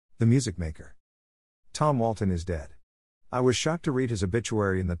The music maker. Tom Walton is dead. I was shocked to read his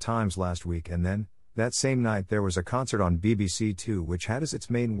obituary in the Times last week, and then, that same night, there was a concert on BBC Two which had as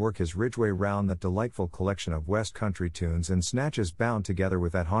its main work his Ridgeway Round, that delightful collection of West Country tunes and snatches bound together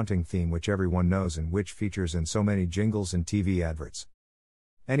with that haunting theme which everyone knows and which features in so many jingles and TV adverts.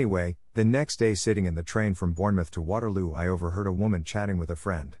 Anyway, the next day, sitting in the train from Bournemouth to Waterloo, I overheard a woman chatting with a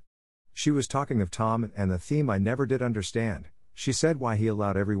friend. She was talking of Tom and the theme I never did understand. She said why he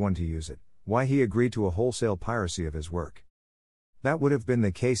allowed everyone to use it, why he agreed to a wholesale piracy of his work. That would have been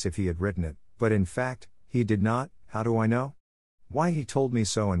the case if he had written it, but in fact, he did not. How do I know? Why, he told me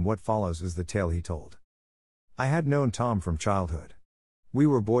so, and what follows is the tale he told. I had known Tom from childhood. We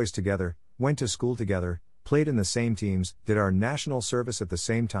were boys together, went to school together, played in the same teams, did our national service at the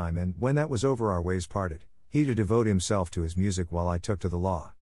same time, and when that was over our ways parted, he to devote himself to his music while I took to the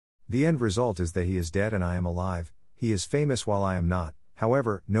law. The end result is that he is dead and I am alive. He is famous while I am not.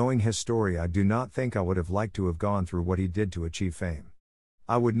 However, knowing his story, I do not think I would have liked to have gone through what he did to achieve fame.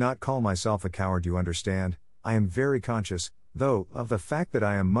 I would not call myself a coward, you understand. I am very conscious, though, of the fact that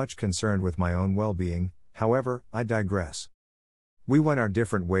I am much concerned with my own well-being. However, I digress. We went our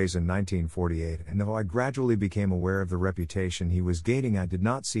different ways in 1948, and though I gradually became aware of the reputation he was gaining, I did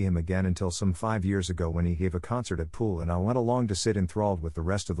not see him again until some 5 years ago, when he gave a concert at Poole and I went along to sit enthralled with the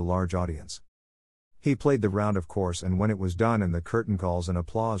rest of the large audience. He played the round, of course, and when it was done and the curtain calls and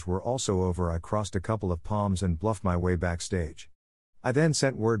applause were also over, I crossed a couple of palms and bluffed my way backstage. I then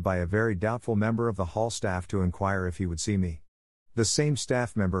sent word by a very doubtful member of the hall staff to inquire if he would see me. The same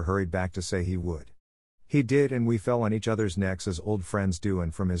staff member hurried back to say he would. He did, and we fell on each other's necks as old friends do,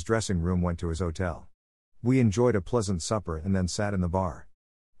 and from his dressing room went to his hotel. We enjoyed a pleasant supper and then sat in the bar.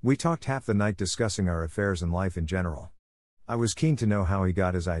 We talked half the night discussing our affairs and life in general. I was keen to know how he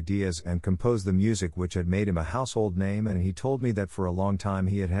got his ideas and composed the music which had made him a household name, and he told me that for a long time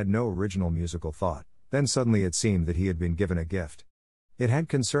he had had no original musical thought. Then suddenly it seemed that he had been given a gift. It had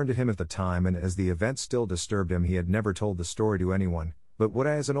concerned him at the time, and as the event still disturbed him, he had never told the story to anyone, but would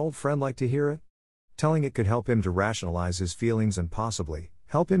I as an old friend like to hear it? Telling it could help him to rationalize his feelings and possibly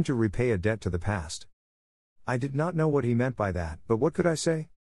help him to repay a debt to the past. I did not know what he meant by that, but what could I say?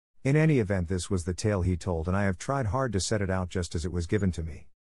 In any event, this was the tale he told, and I have tried hard to set it out just as it was given to me.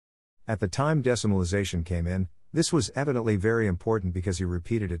 At the time decimalization came in, this was evidently very important because he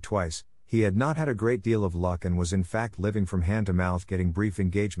repeated it twice. He had not had a great deal of luck and was in fact living from hand to mouth, getting brief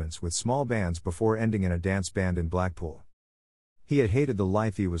engagements with small bands before ending in a dance band in Blackpool. He had hated the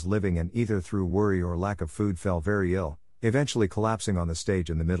life he was living and either through worry or lack of food fell very ill, eventually collapsing on the stage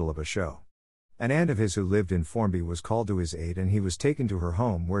in the middle of a show. An aunt of his who lived in Formby was called to his aid and he was taken to her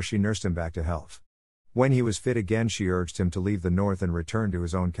home where she nursed him back to health. When he was fit again, she urged him to leave the north and return to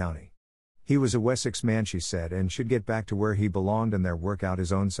his own county. He was a Wessex man, she said, and should get back to where he belonged and there work out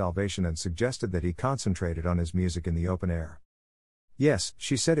his own salvation, and suggested that he concentrated on his music in the open air. Yes,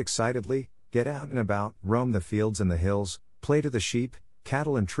 she said excitedly, get out and about, roam the fields and the hills, play to the sheep,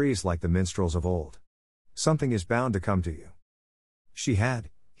 cattle and trees like the minstrels of old. Something is bound to come to you. She had,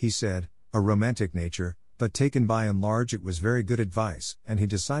 he said, a romantic nature, but taken by and large it was very good advice, and he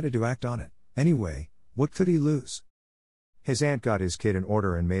decided to act on it. Anyway, what could he lose? His aunt got his kid in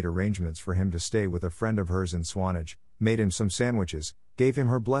order and made arrangements for him to stay with a friend of hers in Swanage, made him some sandwiches, gave him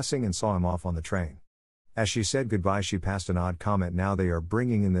her blessing and saw him off on the train. As she said goodbye, she passed an odd comment: now they are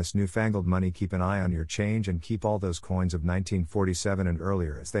bringing in this newfangled money, keep an eye on your change and keep all those coins of 1947 and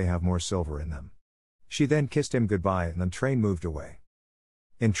earlier as they have more silver in them. She then kissed him goodbye and the train moved away.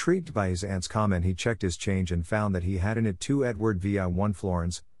 Intrigued by his aunt's comment, he checked his change and found that he had in it 2 Edward VI 1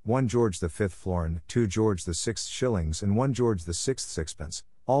 florins, 1 George V florin, 2 George VI shillings and 1 George VI sixpence,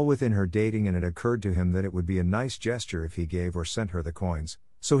 all within her dating, and it occurred to him that it would be a nice gesture if he gave or sent her the coins,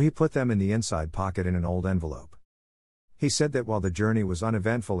 so he put them in the inside pocket in an old envelope. He said that while the journey was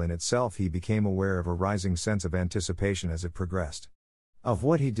uneventful in itself, he became aware of a rising sense of anticipation as it progressed. Of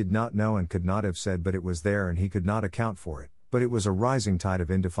what he did not know and could not have said, but it was there and he could not account for it, but it was a rising tide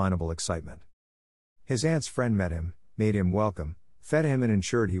of indefinable excitement. His aunt's friend met him, made him welcome, fed him and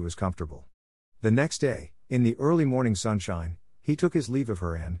ensured he was comfortable. The next day, in the early morning sunshine, he took his leave of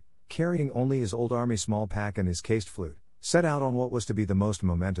her and, carrying only his old army small pack and his cased flute, set out on what was to be the most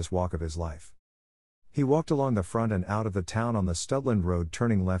momentous walk of his life. He walked along the front and out of the town on the Studland Road,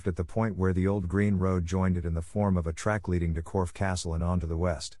 turning left at the point where the old green road joined it in the form of a track leading to Corfe Castle and on to the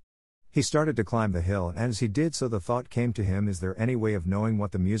west. He started to climb the hill, and as he did so the thought came to him, is there any way of knowing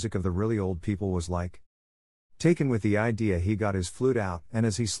what the music of the really old people was like? Taken with the idea, he got his flute out, and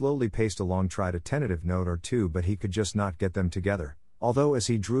as he slowly paced along tried a tentative note or two, but he could just not get them together, although as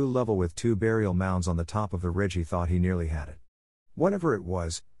he drew level with 2 burial mounds on the top of the ridge he thought he nearly had it. Whatever it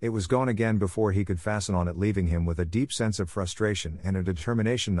was gone again before he could fasten on it, leaving him with a deep sense of frustration and a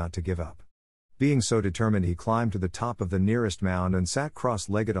determination not to give up. Being so determined, he climbed to the top of the nearest mound and sat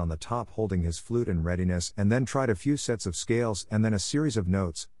cross-legged on the top, holding his flute in readiness, and then tried a few sets of scales and then a series of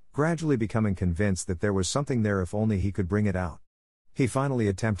notes, gradually becoming convinced that there was something there if only he could bring it out. He finally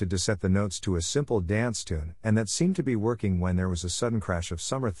attempted to set the notes to a simple dance tune, and that seemed to be working when there was a sudden crash of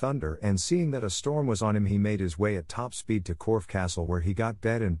summer thunder, and seeing that a storm was on him, he made his way at top speed to Corfe Castle, where he got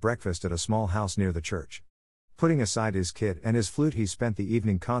bed and breakfast at a small house near the church. Putting aside his kit and his flute, he spent the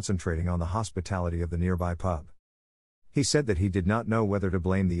evening concentrating on the hospitality of the nearby pub. He said that he did not know whether to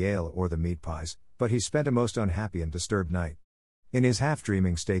blame the ale or the meat pies, but he spent a most unhappy and disturbed night. In his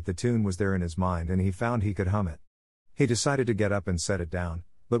half-dreaming state, the tune was there in his mind and he found he could hum it. He decided to get up and set it down,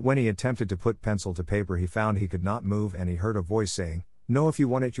 but when he attempted to put pencil to paper, he found he could not move, and he heard a voice saying, "No, if you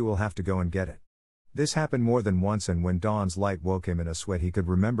want it you will have to go and get it." This happened more than once, and when dawn's light woke him in a sweat, he could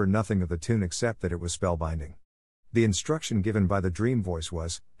remember nothing of the tune except that it was spellbinding. The instruction given by the dream voice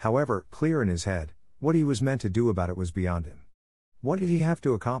was, however, clear in his head. What he was meant to do about it was beyond him. What did he have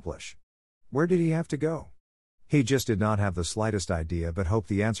to accomplish? Where did he have to go? He just did not have the slightest idea, but hoped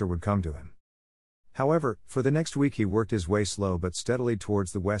the answer would come to him. However, for the next week he worked his way slow but steadily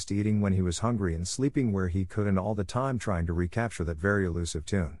towards the west, eating when he was hungry and sleeping where he could, and all the time trying to recapture that very elusive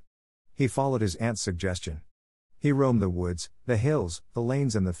tune. He followed his aunt's suggestion. He roamed the woods, the hills, the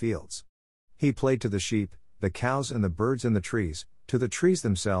lanes and the fields. He played to the sheep, the cows and the birds in the trees, to the trees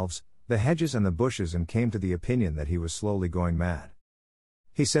themselves, the hedges and the bushes, and came to the opinion that he was slowly going mad.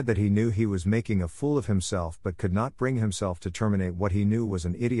 He said that he knew he was making a fool of himself, but could not bring himself to terminate what he knew was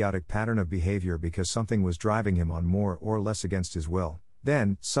an idiotic pattern of behavior, because something was driving him on more or less against his will.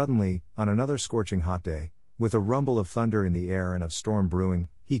 Then, suddenly, on another scorching hot day, with a rumble of thunder in the air and of storm brewing,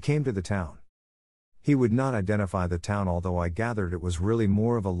 he came to the town. He would not identify the town, although I gathered it was really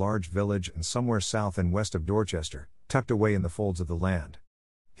more of a large village and somewhere south and west of Dorchester, tucked away in the folds of the land.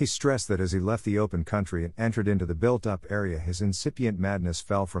 He stressed that as he left the open country and entered into the built-up area, his incipient madness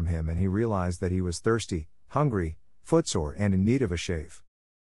fell from him, and he realized that he was thirsty, hungry, footsore, and in need of a shave.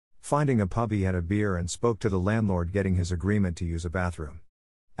 Finding a pub, he had a beer and spoke to the landlord, getting his agreement to use a bathroom.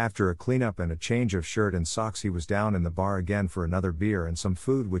 After a clean-up and a change of shirt and socks, he was down in the bar again for another beer and some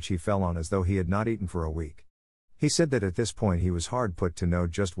food, which he fell on as though he had not eaten for a week. He said that at this point he was hard put to know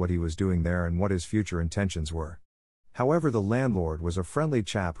just what he was doing there and what his future intentions were. However, the landlord was a friendly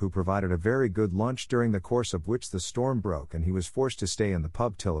chap who provided a very good lunch, during the course of which the storm broke and he was forced to stay in the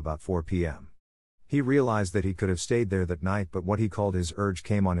pub till about 4 p.m. He realized that he could have stayed there that night, but what he called his urge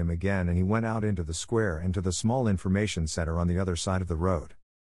came on him again, and he went out into the square and to the small information center on the other side of the road.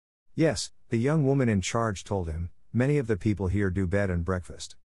 Yes, the young woman in charge told him, many of the people here do bed and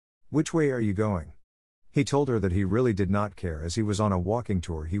breakfast. Which way are you going? He told her that he really did not care, as he was on a walking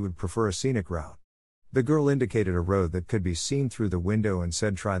tour, he would prefer a scenic route. The girl indicated a road that could be seen through the window and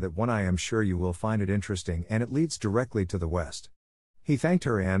said, "Try that one, I am sure you will find it interesting, and it leads directly to the west." He thanked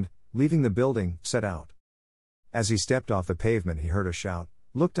her and, leaving the building, set out. As he stepped off the pavement, he heard a shout,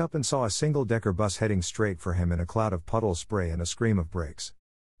 looked up and saw a single-decker bus heading straight for him in a cloud of puddle spray and a scream of brakes.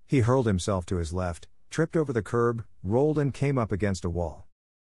 He hurled himself to his left, tripped over the curb, rolled and came up against a wall.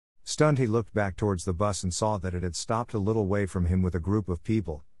 Stunned, he looked back towards the bus and saw that it had stopped a little way from him with a group of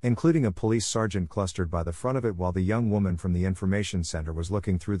people, including a police sergeant, clustered by the front of it, while the young woman from the information center was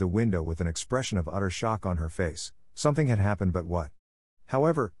looking through the window with an expression of utter shock on her face. Something had happened, but what?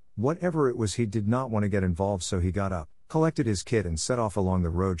 However, whatever it was, he did not want to get involved, so he got up, collected his kit and set off along the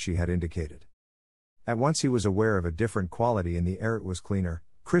road she had indicated. At once he was aware of a different quality in the air. It was cleaner,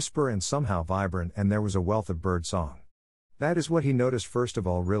 crisper and somehow vibrant, and there was a wealth of bird song. That is what he noticed first of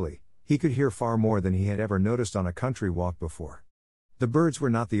all, really. He could hear far more than he had ever noticed on a country walk before. The birds were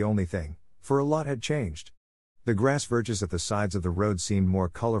not the only thing, for a lot had changed. The grass verges at the sides of the road seemed more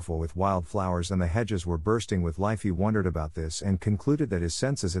colorful with wild flowers, and the hedges were bursting with life. He wondered about this and concluded that his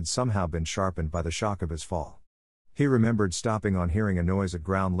senses had somehow been sharpened by the shock of his fall. He remembered stopping on hearing a noise at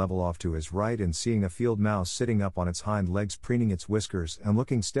ground level off to his right and seeing a field mouse sitting up on its hind legs, preening its whiskers and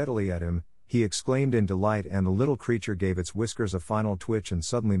looking steadily at him. He exclaimed in delight, and the little creature gave its whiskers a final twitch and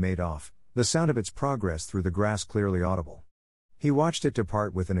suddenly made off, the sound of its progress through the grass clearly audible. He watched it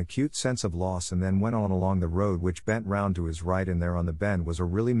depart with an acute sense of loss and then went on along the road, which bent round to his right, and there on the bend was a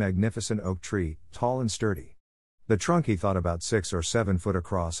really magnificent oak tree, tall and sturdy. The trunk, he thought, about 6 or 7 foot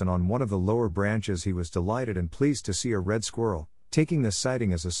across, and on one of the lower branches he was delighted and pleased to see a red squirrel, taking this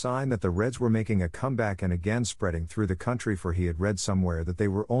sighting as a sign that the reds were making a comeback and again spreading through the country, for he had read somewhere that they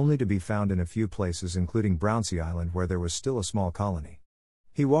were only to be found in a few places, including Brownsea Island, where there was still a small colony.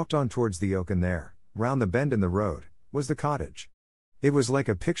 He walked on towards the oak, and there, round the bend in the road, was the cottage. It was like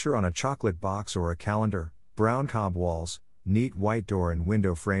a picture on a chocolate box or a calendar: brown cob walls, neat white door and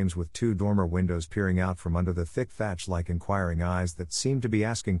window frames with two dormer windows peering out from under the thick thatch like inquiring eyes that seemed to be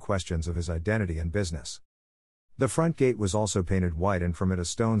asking questions of his identity and business. The front gate was also painted white, and from it a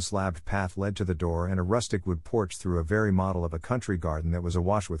stone-slabbed path led to the door and a rustic wood porch through a very model of a country garden that was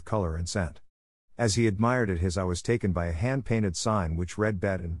awash with color and scent. As he admired it, his eye was taken by a hand-painted sign which read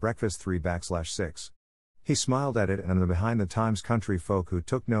Bed and Breakfast 3/6. He smiled at it and the behind the times country folk who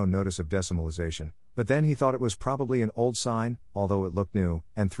took no notice of decimalization, but then he thought it was probably an old sign, although it looked new,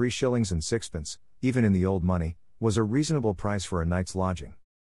 and 3 shillings and sixpence, even in the old money, was a reasonable price for a night's lodging.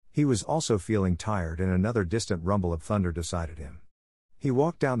 He was also feeling tired, and another distant rumble of thunder decided him. He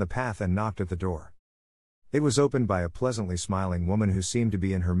walked down the path and knocked at the door. It was opened by a pleasantly smiling woman who seemed to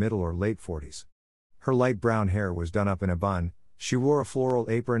be in her middle or late 40s. Her light brown hair was done up in a bun, she wore a floral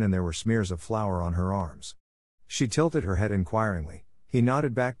apron and there were smears of flour on her arms. She tilted her head inquiringly. He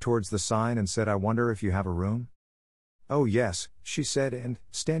nodded back towards the sign and said, "I wonder if you have a room?" "Oh yes," she said, and,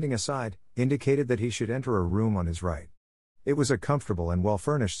 standing aside, indicated that he should enter a room on his right. It was a comfortable and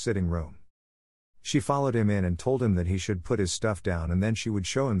well-furnished sitting room. She followed him in and told him that he should put his stuff down and then she would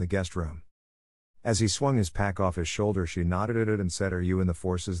show him the guest room. As he swung his pack off his shoulder, she nodded at it and said, "Are you in the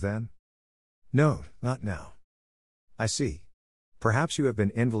forces then?" "No, not now." "I see. Perhaps you have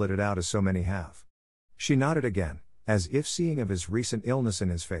been invalided out as so many have." She nodded again, as if seeing of his recent illness in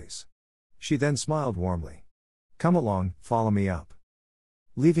his face. She then smiled warmly. "Come along, follow me up."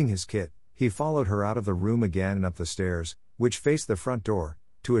 Leaving his kit, he followed her out of the room again and up the stairs, which faced the front door,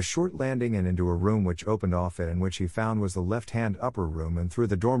 to a short landing and into a room which opened off it and which he found was the left-hand upper room, and through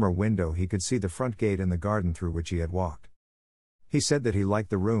the dormer window he could see the front gate and the garden through which he had walked. He said that he liked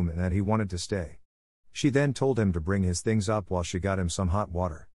the room and that he wanted to stay. She then told him to bring his things up while she got him some hot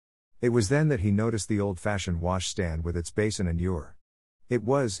water. It was then that he noticed the old-fashioned washstand with its basin and ewer. It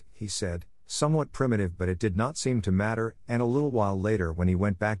was, he said, somewhat primitive, but it did not seem to matter, and a little while later when he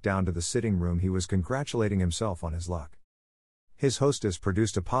went back down to the sitting room he was congratulating himself on his luck. His hostess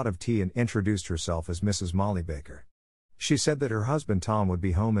produced a pot of tea and introduced herself as Mrs. Molly Baker. She said that her husband Tom would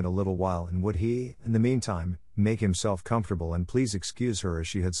be home in a little while and would he, in the meantime, make himself comfortable and please excuse her as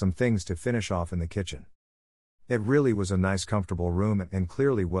she had some things to finish off in the kitchen. It really was a nice comfortable room and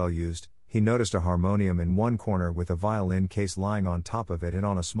clearly well used. He noticed a harmonium in one corner with a violin case lying on top of it, and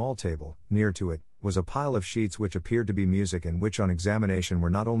on a small table, near to it, was a pile of sheets which appeared to be music and which on examination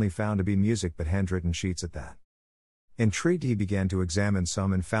were not only found to be music but handwritten sheets at that. Intrigued, he began to examine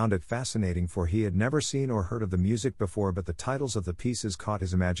some and found it fascinating, for he had never seen or heard of the music before, but the titles of the pieces caught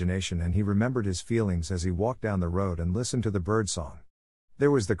his imagination and he remembered his feelings as he walked down the road and listened to the bird song. There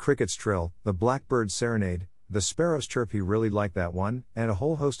was the cricket's trill, the blackbird's serenade, the sparrow's chirp, he really liked that one, and a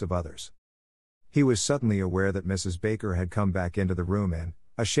whole host of others. He was suddenly aware that Mrs. Baker had come back into the room and,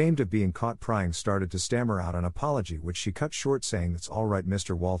 ashamed of being caught prying, started to stammer out an apology which she cut short, saying, "That's all right,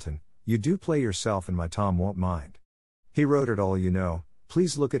 Mr. Walton, you do play yourself and my Tom won't mind. He wrote it all, you know,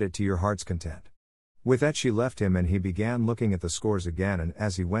 please look at it to your heart's content." With that she left him and he began looking at the scores again, and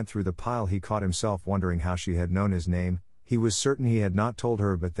as he went through the pile he caught himself wondering how she had known his name. He was certain he had not told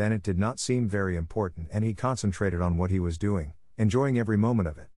her, but then it did not seem very important and he concentrated on what he was doing, enjoying every moment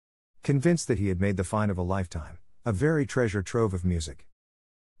of it. Convinced that he had made the find of a lifetime, a very treasure trove of music.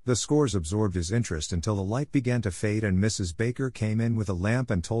 The scores absorbed his interest until the light began to fade and Mrs. Baker came in with a lamp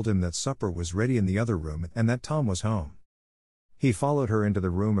and told him that supper was ready in the other room and that Tom was home. He followed her into the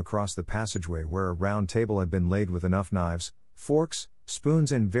room across the passageway where a round table had been laid with enough knives, forks,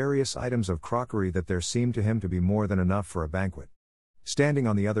 spoons and various items of crockery that there seemed to him to be more than enough for a banquet. Standing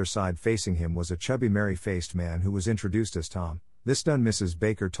on the other side facing him was a chubby merry-faced man who was introduced as Tom. This done, Mrs.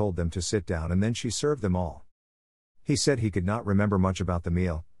 Baker told them to sit down and then she served them all. He said he could not remember much about the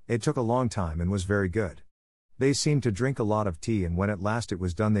meal, it took a long time and was very good. They seemed to drink a lot of tea, and when at last it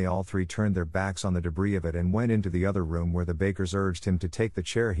was done they all three turned their backs on the debris of it and went into the other room where the Bakers urged him to take the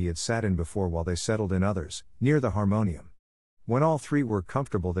chair he had sat in before while they settled in others, near the harmonium. When all three were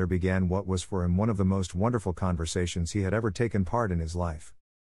comfortable there began what was for him one of the most wonderful conversations he had ever taken part in his life.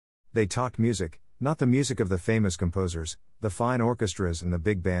 They talked music, not the music of the famous composers, the fine orchestras and the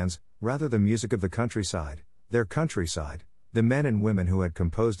big bands, rather the music of the countryside, their countryside, the men and women who had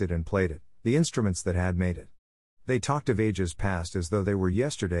composed it and played it, the instruments that had made it. They talked of ages past as though they were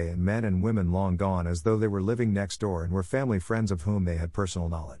yesterday, and men and women long gone as though they were living next door and were family friends of whom they had personal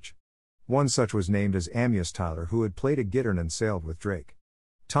knowledge. One such was named as Amyas Tyler, who had played a gittern and sailed with Drake.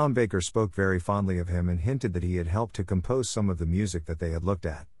 Tom Baker spoke very fondly of him and hinted that he had helped to compose some of the music that they had looked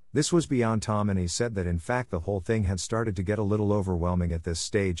at. This was beyond Tom, and he said that in fact the whole thing had started to get a little overwhelming at this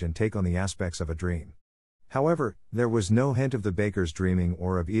stage and take on the aspects of a dream. However, there was no hint of the Bakers dreaming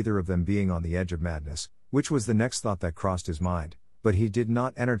or of either of them being on the edge of madness, which was the next thought that crossed his mind, but he did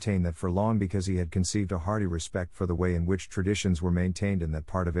not entertain that for long because he had conceived a hearty respect for the way in which traditions were maintained in that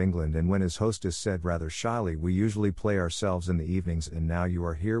part of England, and when his hostess said rather shyly, "We usually play ourselves in the evenings and now you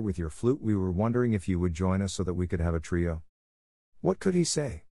are here with your flute, we were wondering if you would join us so that we could have a trio." What could he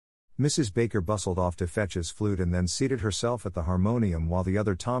say? Mrs. Baker bustled off to fetch his flute and then seated herself at the harmonium while the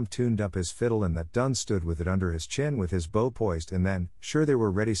other Tom tuned up his fiddle, and that done stood with it under his chin with his bow poised, and then, "Sure they were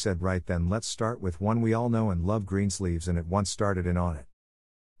ready," said, "Right then let's start with one we all know and love, Greensleeves," and at once started in on it.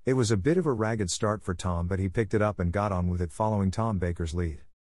 It was a bit of a ragged start for Tom, but he picked it up and got on with it, following Tom Baker's lead.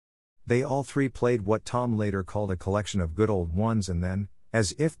 They all three played what Tom later called a collection of good old ones and then,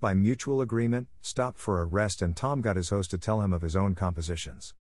 as if by mutual agreement, stopped for a rest, and Tom got his host to tell him of his own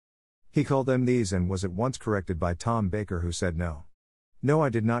compositions. He called them these and was at once corrected by Tom Baker, who said no. "No, I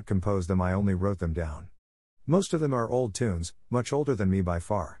did not compose them, I only wrote them down. Most of them are old tunes, much older than me by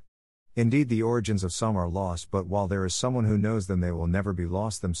far. Indeed, the origins of some are lost, but while there is someone who knows them, they will never be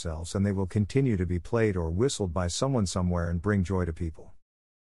lost themselves, and they will continue to be played or whistled by someone somewhere and bring joy to people."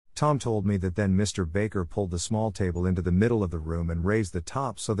 Tom told me that then Mr. Baker pulled the small table into the middle of the room and raised the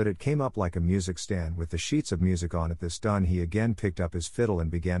top so that it came up like a music stand with the sheets of music on it. This done, he again picked up his fiddle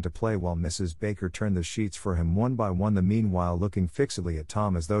and began to play while Mrs. Baker turned the sheets for him one by one, the meanwhile looking fixedly at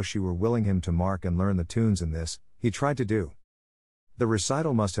Tom as though she were willing him to mark and learn the tunes, and this he tried to do. The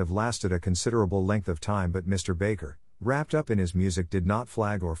recital must have lasted a considerable length of time, but Mr. Baker, wrapped up in his music, did not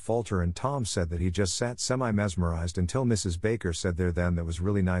flag or falter, and Tom said that he just sat semi-mesmerized until Mrs. Baker said, "There then, that was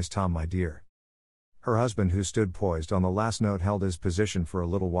really nice, Tom, my dear." Her husband, who stood poised on the last note, held his position for a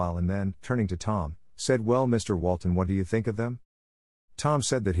little while and then, turning to Tom, said, "Well, Mr. Walton, what do you think of them?" Tom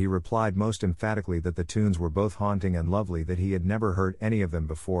said that he replied most emphatically that the tunes were both haunting and lovely, that he had never heard any of them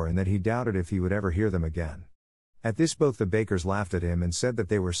before, and that he doubted if he would ever hear them again. At this both the Bakers laughed at him and said that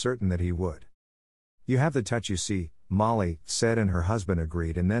they were certain that he would. "You have the touch, you see," Molly said, and her husband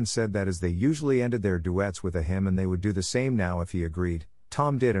agreed, and then said that as they usually ended their duets with a hymn and they would do the same now if he agreed.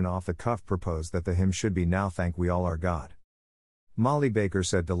 Tom did, and off the cuff proposed that the hymn should be "Now Thank We All Our God." Molly Baker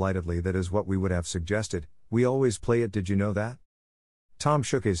said delightedly that is what we would have suggested, we always play it, did you know that? Tom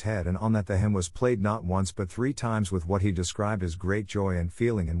shook his head, and on that the hymn was played not once but 3 times with what he described as great joy and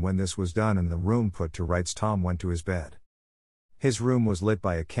feeling, and when this was done and the room put to rights, Tom went to his bed. His room was lit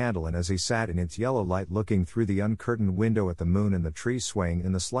by a candle, and as he sat in its yellow light looking through the uncurtained window at the moon and the trees swaying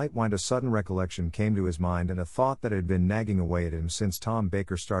in the slight wind, a sudden recollection came to his mind, and a thought that had been nagging away at him since Tom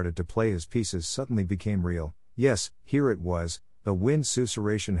Baker started to play his pieces suddenly became real. Yes, here it was. The wind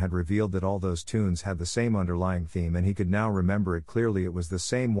susurration had revealed that all those tunes had the same underlying theme, and he could now remember it clearly. It was the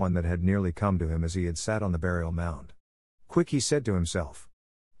same one that had nearly come to him as he had sat on the burial mound. "Quick," he said to himself.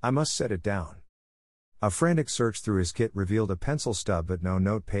 "I must set it down." A frantic search through his kit revealed a pencil stub but no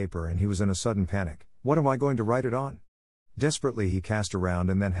note paper, and he was in a sudden panic. What am I going to write it on? Desperately he cast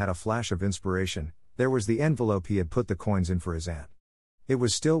around and then had a flash of inspiration. There was the envelope he had put the coins in for his aunt. It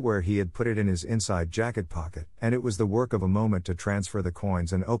was still where he had put it in his inside jacket pocket, and it was the work of a moment to transfer the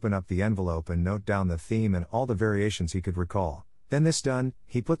coins and open up the envelope and note down the theme and all the variations he could recall. Then this done,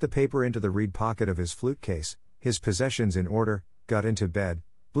 he put the paper into the reed pocket of his flute case, his possessions in order, got into bed,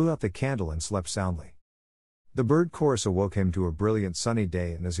 blew out the candle and slept soundly. The bird chorus awoke him to a brilliant sunny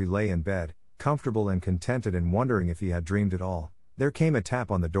day, and as he lay in bed, comfortable and contented and wondering if he had dreamed it all, there came a tap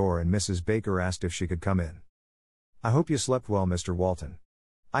on the door and Mrs. Baker asked if she could come in. "I hope you slept well, Mr. Walton.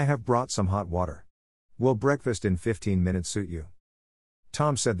 I have brought some hot water. Will breakfast in 15 minutes suit you?"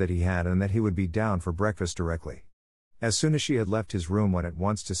 Tom said that he had and that he would be down for breakfast directly. As soon as she had left his room, went at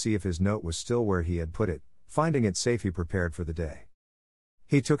once to see if his note was still where he had put it. Finding it safe, he prepared for the day.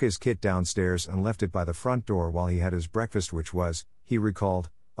 He took his kit downstairs and left it by the front door while he had his breakfast, which was, he recalled,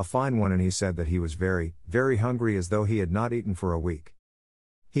 a fine one, and he said that he was very, very hungry, as though he had not eaten for a week.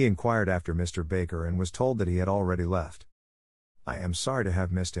 He inquired after Mr. Baker and was told that he had already left. "I am sorry to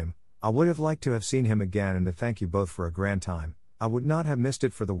have missed him. I would have liked to have seen him again and to thank you both for a grand time. I would not have missed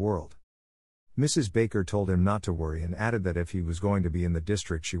it for the world." Mrs. Baker told him not to worry and added that if he was going to be in the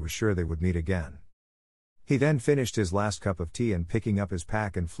district she was sure they would meet again. He then finished his last cup of tea and picking up his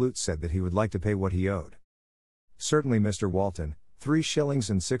pack and flute said that he would like to pay what he owed. "Certainly, Mr. Walton, 3 shillings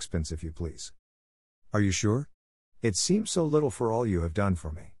and 6pence, if you please." "Are you sure? It seems so little for all you have done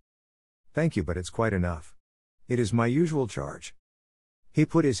for me." "Thank you, but it's quite enough. It is my usual charge." He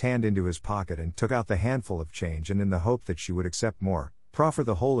put his hand into his pocket and took out the handful of change, and in the hope that she would accept more, proffer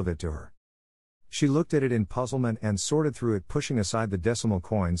the whole of it to her. She looked at it in puzzlement and sorted through it, pushing aside the decimal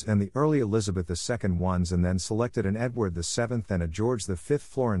coins and the early Elizabeth II ones, and then selected an Edward VII and a George V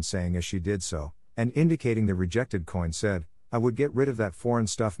florin, saying as she did so, and indicating the rejected coin said, "I would get rid of that foreign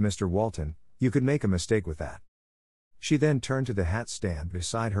stuff, Mr. Walton, you could make a mistake with that." She then turned to the hat stand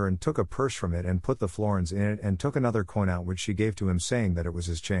beside her and took a purse from it and put the florins in it and took another coin out which she gave to him, saying that it was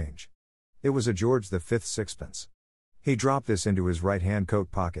his change. It was a George V sixpence. He dropped this into his right-hand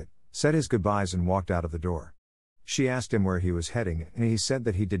coat pocket, said his goodbyes and walked out of the door. She asked him where he was heading, and he said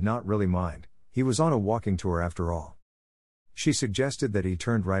that he did not really mind, he was on a walking tour after all. She suggested that he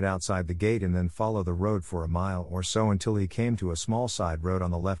turned right outside the gate and then follow the road for a mile or so until he came to a small side road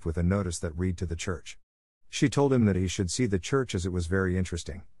on the left with a notice that read "to the church." She told him that he should see the church as it was very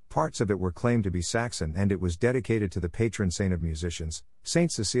interesting. Parts of it were claimed to be Saxon and it was dedicated to the patron saint of musicians,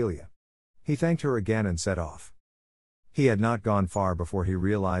 Saint Cecilia. He thanked her again and set off. He had not gone far before he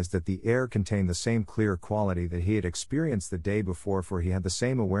realized that the air contained the same clear quality that he had experienced the day before, for he had the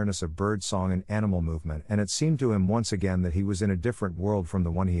same awareness of bird song and animal movement, and it seemed to him once again that he was in a different world from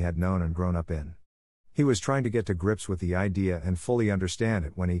the one he had known and grown up in. He was trying to get to grips with the idea and fully understand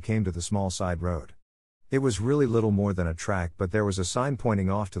it when he came to the small side road. It was really little more than a track, but there was a sign pointing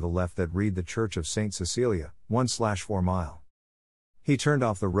off to the left that read "The Church of St. Cecilia, 1/4 mile." He turned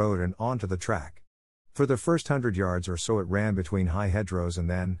off the road and onto the track. For the first 100 yards or so it ran between high hedgerows, and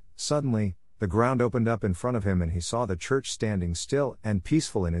then, suddenly, the ground opened up in front of him and he saw the church standing still and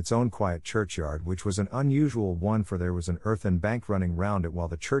peaceful in its own quiet churchyard, which was an unusual one, for there was an earthen bank running round it while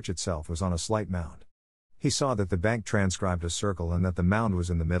the church itself was on a slight mound. He saw that the bank transcribed a circle and that the mound was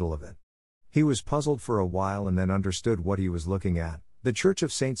in the middle of it. He was puzzled for a while and then understood what he was looking at. The Church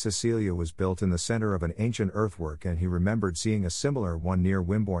of St. Cecilia was built in the center of an ancient earthwork, and he remembered seeing a similar one near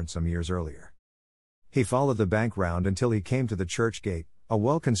Wimborne some years earlier. He followed the bank round until he came to the church gate, a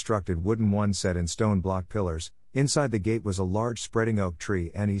well-constructed wooden one set in stone block pillars. Inside the gate was a large spreading oak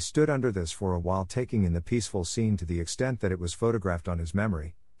tree, and he stood under this for a while, taking in the peaceful scene to the extent that it was photographed on his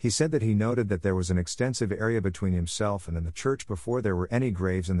memory. He said that he noted that there was an extensive area between himself and the church before there were any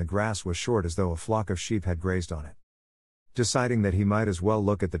graves, and the grass was short as though a flock of sheep had grazed on it. Deciding that he might as well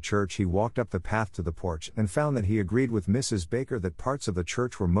look at the church, he walked up the path to the porch and found that he agreed with Mrs. Baker that parts of the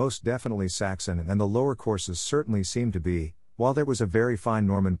church were most definitely Saxon and the lower courses certainly seemed to be, while there was a very fine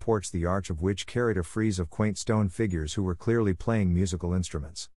Norman porch, the arch of which carried a frieze of quaint stone figures who were clearly playing musical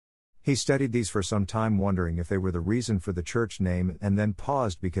instruments. He studied these for some time, wondering if they were the reason for the church name, and then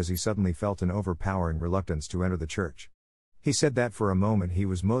paused because he suddenly felt an overpowering reluctance to enter the church. He said that for a moment he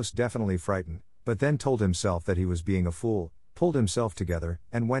was most definitely frightened, but then told himself that he was being a fool, pulled himself together,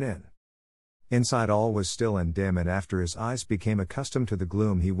 and went in. Inside all was still and dim, and after his eyes became accustomed to the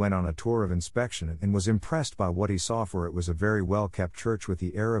gloom he went on a tour of inspection and was impressed by what he saw, for it was a very well-kept church with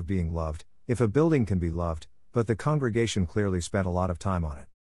the air of being loved, if a building can be loved, but the congregation clearly spent a lot of time on it.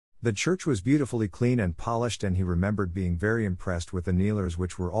 The church was beautifully clean and polished, and he remembered being very impressed with the kneelers,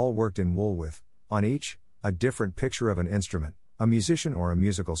 which were all worked in wool with, on each, a different picture of an instrument, a musician or a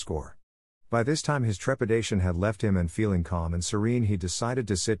musical score. By this time his trepidation had left him, and feeling calm and serene he decided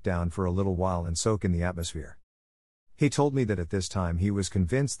to sit down for a little while and soak in the atmosphere. He told me that at this time he was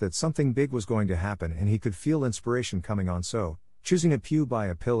convinced that something big was going to happen and he could feel inspiration coming on, so, choosing a pew by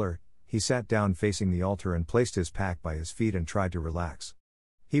a pillar, he sat down facing the altar and placed his pack by his feet and tried to relax.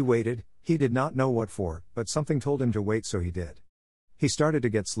 He waited, he did not know what for, but something told him to wait, so he did. He started to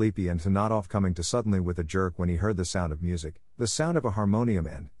get sleepy and to nod off, coming to suddenly with a jerk when he heard the sound of music, the sound of a harmonium,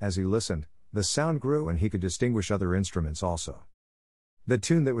 and, as he listened, the sound grew and he could distinguish other instruments also. The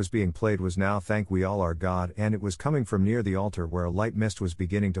tune that was being played was "Now Thank We All Our God," and it was coming from near the altar where a light mist was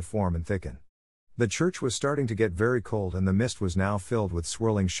beginning to form and thicken. The church was starting to get very cold and the mist was now filled with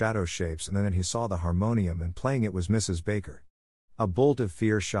swirling shadow shapes, and then he saw the harmonium, and playing it was Mrs. Baker. A bolt of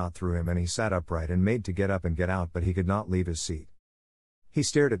fear shot through him and he sat upright and made to get up and get out, but he could not leave his seat. He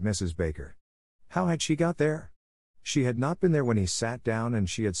stared at Mrs. Baker. How had she got there? She had not been there when he sat down, and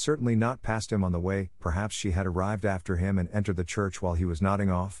she had certainly not passed him on the way. Perhaps she had arrived after him and entered the church while he was nodding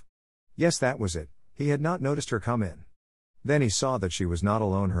off. Yes, that was it. He had not noticed her come in. Then he saw that she was not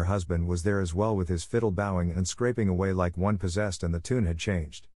alone. Her husband was there as well, with his fiddle bowing and scraping away like one possessed, and the tune had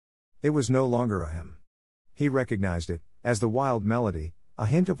changed. It was no longer a hymn. He recognized it as the wild melody, a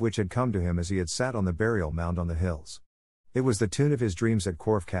hint of which had come to him as he had sat on the burial mound on the hills. It was the tune of his dreams at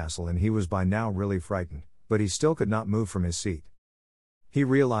Corfe Castle, and he was by now really frightened, but he still could not move from his seat. He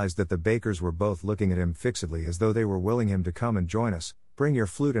realized that the Bakers were both looking at him fixedly as though they were willing him to come and join us. Bring your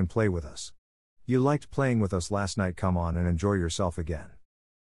flute and play with us. You liked playing with us last night, come on and enjoy yourself again.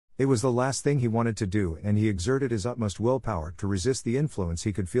 It was the last thing he wanted to do, and he exerted his utmost willpower to resist the influence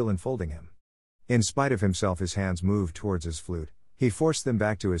he could feel enfolding him. In spite of himself his hands moved towards his flute. He forced them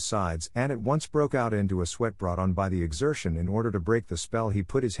back to his sides and at once broke out into a sweat brought on by the exertion. In order to break the spell, he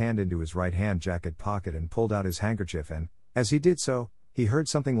put his hand into his right hand jacket pocket and pulled out his handkerchief, and, as he did so, he heard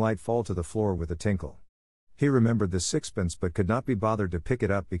something light fall to the floor with a tinkle. He remembered the sixpence but could not be bothered to pick it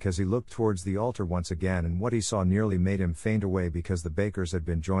up because he looked towards the altar once again, and what he saw nearly made him faint away because the Bakers had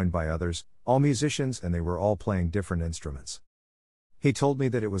been joined by others, all musicians, and they were all playing different instruments. He told me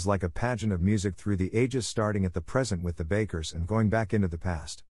that it was like a pageant of music through the ages, starting at the present with the Bakers and going back into the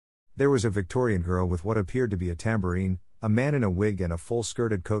past. There was a Victorian girl with what appeared to be a tambourine, a man in a wig and a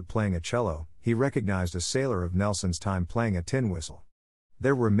full-skirted coat playing a cello. He recognized a sailor of Nelson's time playing a tin whistle.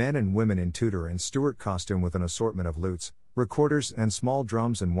 There were men and women in Tudor and Stuart costume with an assortment of lutes, recorders and small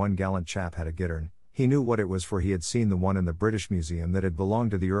drums, and one gallant chap had a gittern. He knew what it was, for he had seen the one in the British Museum that had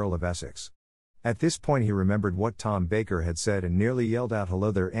belonged to the Earl of Essex. At this point he remembered what Tom Baker had said and nearly yelled out,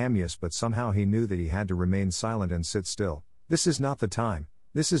 "Hello there, Amyas," but somehow he knew that he had to remain silent and sit still. This is not the time,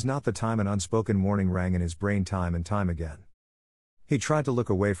 this is not the time. An unspoken warning rang in his brain time and time again. He tried to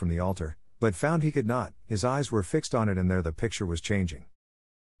look away from the altar, but found he could not. His eyes were fixed on it, and there the picture was changing.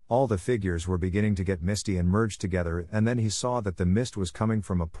 All the figures were beginning to get misty and merged together, and then he saw that the mist was coming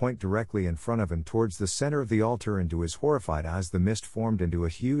from a point directly in front of him towards the center of the altar, and to his horrified eyes the mist formed into a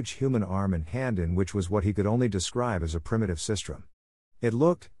huge human arm and hand, in which was what he could only describe as a primitive sistrum. It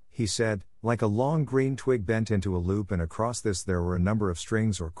looked, he said, like a long green twig bent into a loop, and across this there were a number of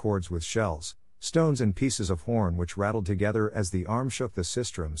strings or cords with shells, stones and pieces of horn which rattled together as the arm shook the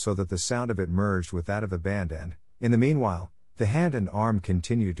sistrum, so that the sound of it merged with that of the band, and, in the meanwhile, the hand and arm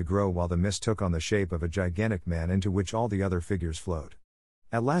continued to grow while the mist took on the shape of a gigantic man into which all the other figures flowed.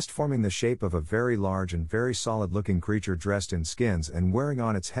 At last forming the shape of a very large and very solid-looking creature dressed in skins and wearing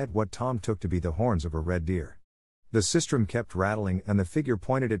on its head what Tom took to be the horns of a red deer. The sistrum kept rattling and the figure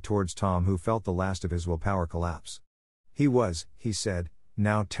pointed it towards Tom, who felt the last of his willpower collapse. He was, he said,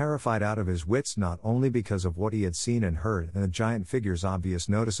 now terrified out of his wits, not only because of what he had seen and heard and the giant figure's obvious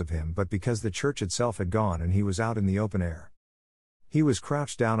notice of him, but because the church itself had gone and he was out in the open air. He was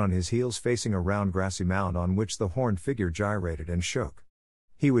crouched down on his heels facing a round grassy mound on which the horned figure gyrated and shook.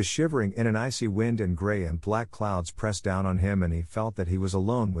 He was shivering in an icy wind, and gray and black clouds pressed down on him, and he felt that he was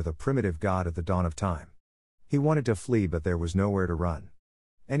alone with a primitive god at the dawn of time. He wanted to flee, but there was nowhere to run.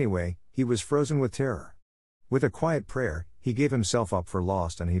 Anyway, he was frozen with terror. With a quiet prayer, he gave himself up for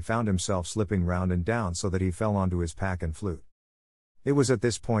lost, and he found himself slipping round and down so that he fell onto his pack and flute. It was at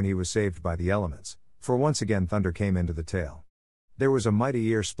this point he was saved by the elements, for once again thunder came into the tale. There was a mighty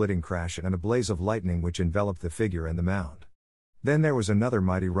ear-splitting crash and a blaze of lightning which enveloped the figure and the mound. Then there was another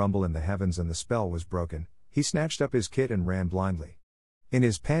mighty rumble in the heavens, and the spell was broken. He snatched up his kit and ran blindly. In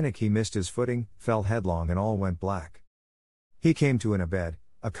his panic he missed his footing, fell headlong, and all went black. He came to in a bed,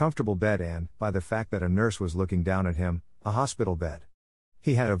 a comfortable bed, and, by the fact that a nurse was looking down at him, a hospital bed.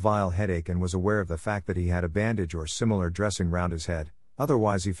 He had a vile headache and was aware of the fact that he had a bandage or similar dressing round his head,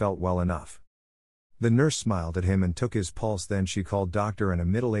 otherwise he felt well enough. The nurse smiled at him and took his pulse, then she called doctor, and a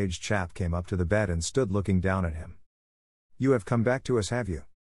middle-aged chap came up to the bed and stood looking down at him. "You have come back to us, have you?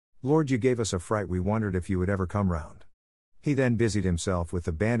 Lord, you gave us a fright, we wondered if you would ever come round." He then busied himself with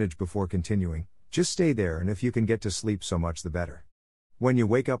the bandage before continuing, "Just stay there, and if you can get to sleep, so much the better. When you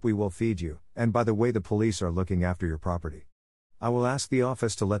wake up we will feed you, and by the way, the police are looking after your property. I will ask the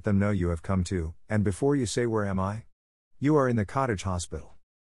office to let them know you have come to, and before you say where am I? You are in the cottage hospital."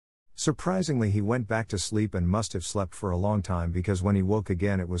 Surprisingly, he went back to sleep and must have slept for a long time, because when he woke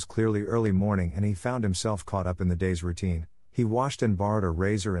again it was clearly early morning and he found himself caught up in the day's routine. He washed and borrowed a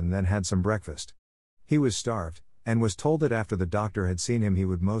razor and then had some breakfast. He was starved, and was told that after the doctor had seen him he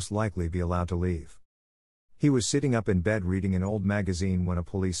would most likely be allowed to leave. He was sitting up in bed reading an old magazine when a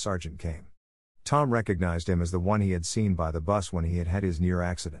police sergeant came. Tom recognized him as the one he had seen by the bus when he had had his near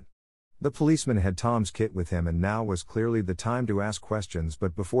accident. The policeman had Tom's kit with him, and now was clearly the time to ask questions,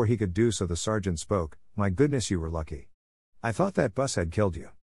 but before he could do so the sergeant spoke. "My goodness, you were lucky. I thought that bus had killed you."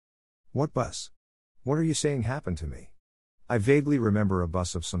 "What bus? What are you saying happened to me?" "I vaguely remember a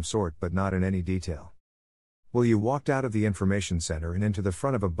bus of some sort, but not in any detail." "Well, you walked out of the information center and into the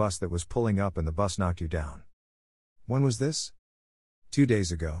front of a bus that was pulling up, and the bus knocked you down." "When was this?" 2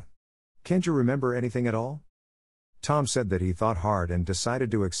 days ago. "Can't you remember anything at all?" Tom said that he thought hard and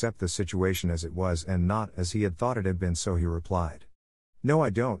decided to accept the situation as it was and not as he had thought it had been, so he replied, "No, I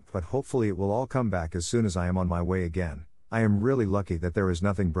don't, but hopefully it will all come back as soon as I am on my way again. I am really lucky that there is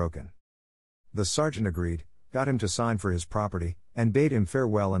nothing broken." The sergeant agreed, got him to sign for his property, and bade him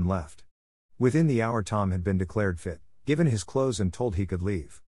farewell and left. Within the hour Tom had been declared fit, given his clothes and told he could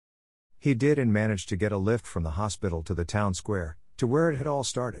leave. He did, and managed to get a lift from the hospital to the town square, to where it had all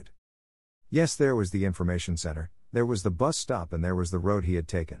started. Yes, there was the information center. There was the bus stop and there was the road he had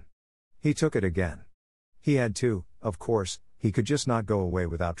taken. He took it again. He had to, of course, he could just not go away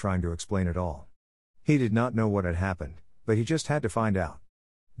without trying to explain it all. He did not know what had happened, but he just had to find out.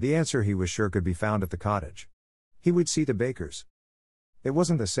 The answer he was sure could be found at the cottage. He would see the Bakers. It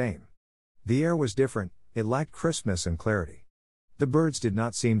wasn't the same. The air was different, it lacked crispness and clarity. The birds did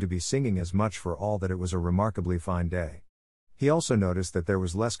not seem to be singing as much for all that it was a remarkably fine day. He also noticed that there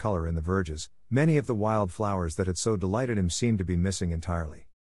was less color in the verges, many of the wild flowers that had so delighted him seemed to be missing entirely.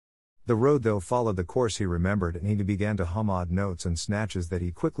 The road though followed the course he remembered and he began to hum odd notes and snatches that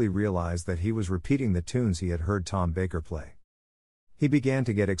he quickly realized that he was repeating the tunes he had heard Tom Baker play. He began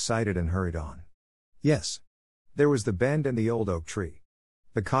to get excited and hurried on. Yes. There was the bend and the old oak tree.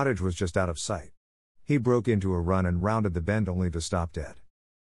 The cottage was just out of sight. He broke into a run and rounded the bend only to stop dead.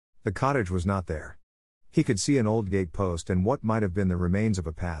 The cottage was not there. He could see an old gate post and what might have been the remains of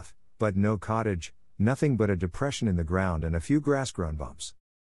a path, but no cottage, nothing but a depression in the ground and a few grass-grown bumps.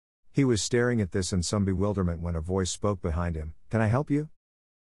 He was staring at this in some bewilderment when a voice spoke behind him, "Can I help you?"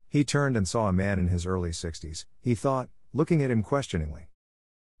 He turned and saw a man in his early 60s, he thought, looking at him questioningly.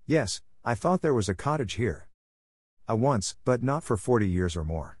 "Yes, I thought there was a cottage here. I once, but not for 40 years or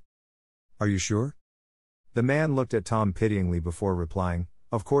more." "Are you sure?" The man looked at Tom pityingly before replying,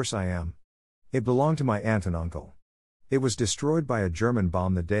 "Of course I am. It belonged to my aunt and uncle. It was destroyed by a German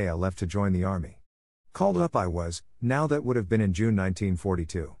bomb the day I left to join the army. Called up I was, now that would have been in June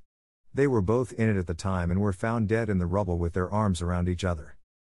 1942. They were both in it at the time and were found dead in the rubble with their arms around each other."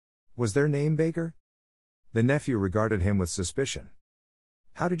 "Was their name Baker?" The nephew regarded him with suspicion.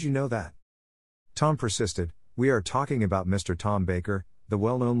 "How did you know that?" Tom persisted, "We are talking about Mr. Tom Baker, the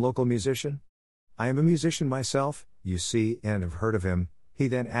well-known local musician. I am a musician myself, you see, and have heard of him," he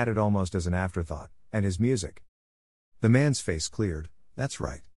then added almost as an afterthought, "and his music." The man's face cleared. "That's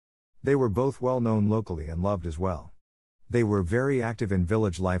right. They were both well known locally and loved as well. They were very active in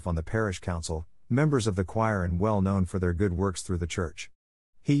village life on the parish council, members of the choir and well known for their good works through the church.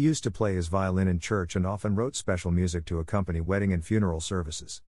 He used to play his violin in church and often wrote special music to accompany wedding and funeral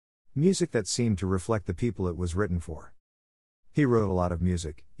services. Music that seemed to reflect the people it was written for. He wrote a lot of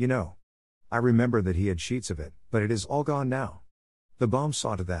music, you know. I remember that he had sheets of it, but it is all gone now. The bomb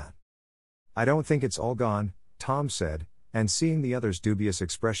saw to that." "I don't think it's all gone," Tom said, and seeing the other's dubious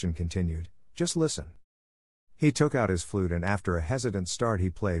expression continued, "Just listen." He took out his flute and after a hesitant start he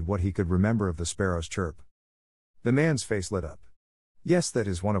played what he could remember of the sparrow's chirp. The man's face lit up. "Yes, that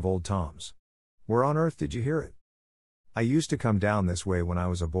is one of old Tom's. Where on earth did you hear it?" "I used to come down this way when I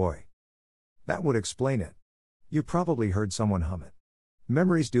was a boy." "That would explain it. You probably heard someone hum it.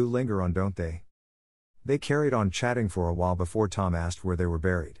 Memories do linger on, don't they?" They carried on chatting for a while before Tom asked where they were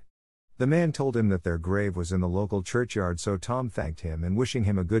buried. The man told him that their grave was in the local churchyard, so Tom thanked him and wishing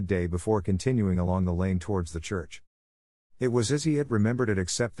him a good day before continuing along the lane towards the church. It was as he had remembered it,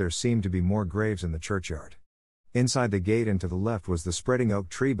 except there seemed to be more graves in the churchyard. Inside the gate and to the left was the spreading oak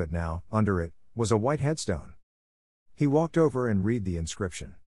tree, but now, under it, was a white headstone. He walked over and read the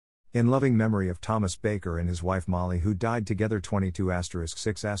inscription. "In loving memory of Thomas Baker and his wife Molly, who died together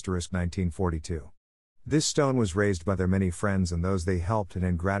 22*6*1942. This stone was raised by their many friends and those they helped, and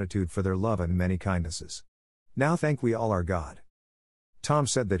in gratitude for their love and many kindnesses. Now thank we all our God." Tom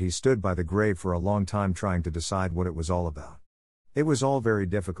said that he stood by the grave for a long time trying to decide what it was all about. It was all very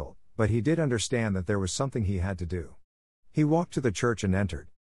difficult, but he did understand that there was something he had to do. He walked to the church and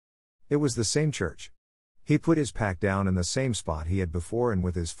entered. It was the same church. He put his pack down in the same spot he had before and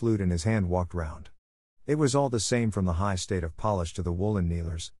with his flute in his hand walked round. It was all the same from the high state of polish to the woolen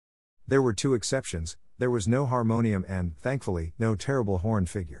kneelers. There were two exceptions: there was no harmonium and, thankfully, no terrible horn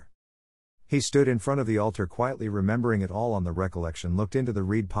figure. He stood in front of the altar quietly remembering it all on the recollection, looked into the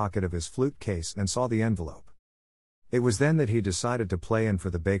reed pocket of his flute case and saw the envelope. It was then that he decided to play, and for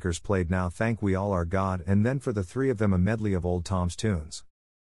the Bakers played "Now Thank We All Our God," and then for the three of them a medley of old Tom's tunes.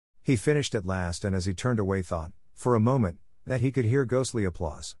 He finished at last and as he turned away thought, for a moment, that he could hear ghostly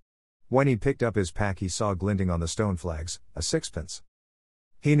applause. When he picked up his pack he saw glinting on the stone flags, a sixpence.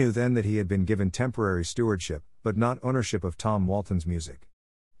 He knew then that he had been given temporary stewardship, but not ownership of Tom Walton's music.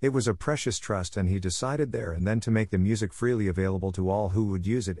 It was a precious trust, and he decided there and then to make the music freely available to all who would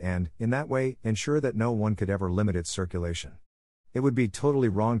use it and, in that way, ensure that no one could ever limit its circulation. It would be totally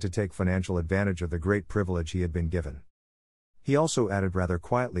wrong to take financial advantage of the great privilege he had been given. He also added rather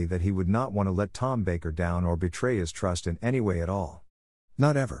quietly that he would not want to let Tom Baker down or betray his trust in any way at all.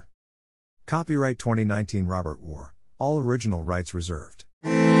 Not ever. Copyright 2019 Robert War. All original rights reserved.